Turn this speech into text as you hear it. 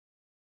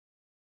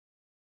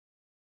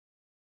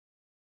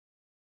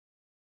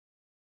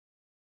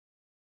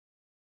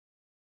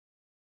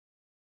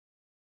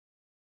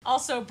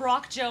Also,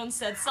 Brock Jones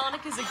said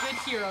Sonic is a good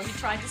hero. He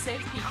tried to save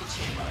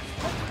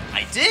Pikachu.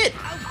 I did.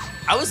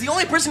 I was the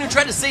only person who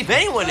tried to save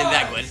anyone in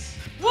that one.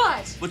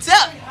 What? What's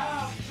up?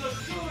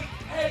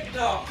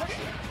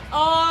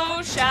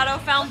 Oh, Shadow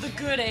found the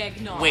good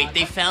eggnog. Wait,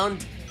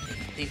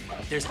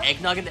 there's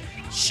eggnog in there?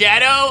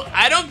 Shadow,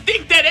 I don't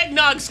think that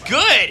eggnog's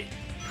good.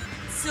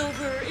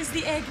 Silver, is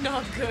the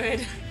eggnog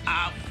good?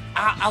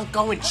 I'll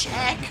go and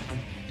check.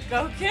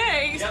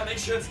 Okay. Yeah, make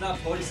sure it's not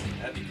poison.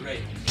 That'd be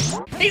great.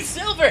 Hey,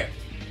 Silver,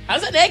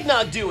 how's that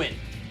eggnog doing?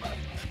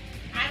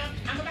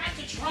 I'm about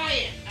to try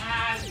it.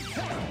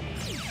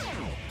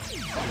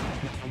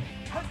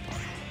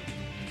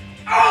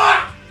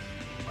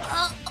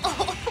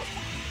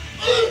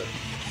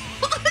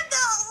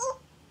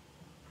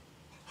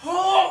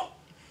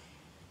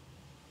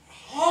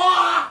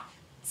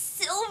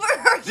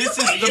 Silver, This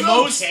is Are the you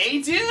most,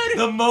 okay, dude?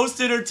 the most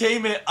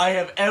entertainment I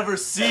have ever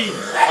seen.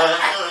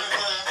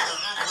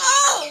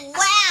 Oh,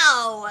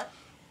 wow!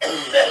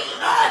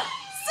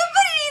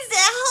 Somebody needs to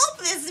help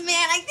this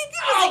man. I think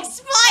it was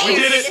expired. We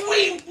did it.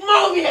 Sweet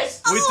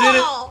Mobius! We did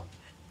it.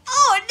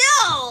 Oh,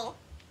 no!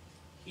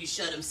 He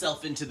shut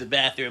himself into the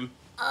bathroom.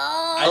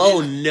 Oh.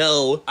 Oh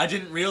no. I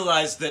didn't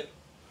realize that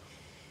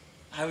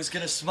I was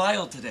gonna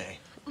smile today.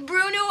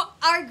 Bruno,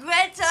 our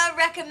Greta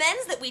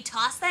recommends that we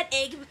toss that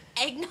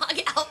eggnog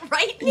out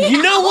right now.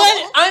 You know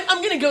what?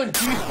 I'm gonna go and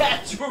do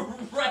that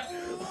right.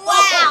 Wow!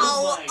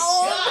 Oh my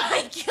Oh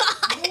my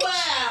god!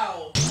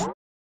 Wow.